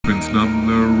Americans none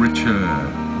the richer.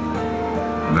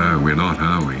 No, we're not,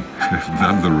 are we?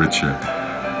 None the richer.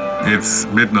 It's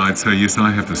midnight, so yes,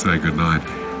 I have to say goodnight.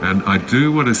 And I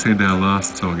do want to send our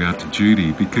last song out to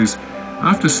Judy because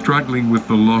after struggling with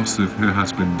the loss of her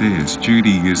husband Des,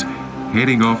 Judy is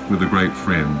heading off with a great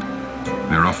friend.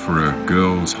 They're off for a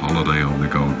girls' holiday on the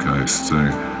Gold Coast, so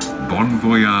bon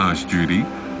voyage, Judy.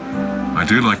 I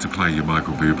do like to play your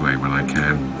Michael Bublé when I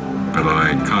can, but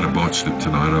I kind of botched it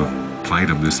tonight. I've played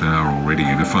him this hour already,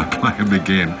 and if I play him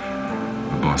again,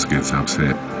 the boss gets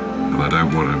upset, and I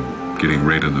don't want him getting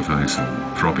red in the face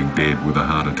and dropping dead with a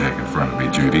heart attack in front of me,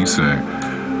 Judy, so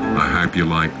I hope you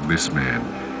like this man.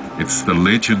 It's the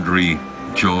legendary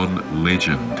John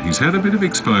Legend. He's had a bit of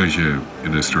exposure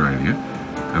in Australia,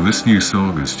 and this new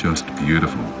song is just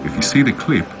beautiful. If you see the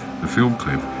clip, the film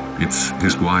clip, it's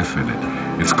his wife in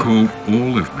it. It's called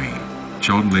All of Me,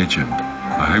 John Legend.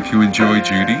 I hope you enjoy,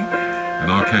 Judy,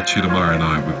 and I'll catch you tomorrow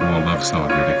night with more love song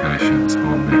dedications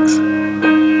on Mix.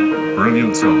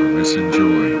 Brilliant song, let's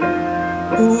enjoy.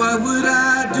 What would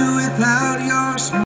I do without your smile?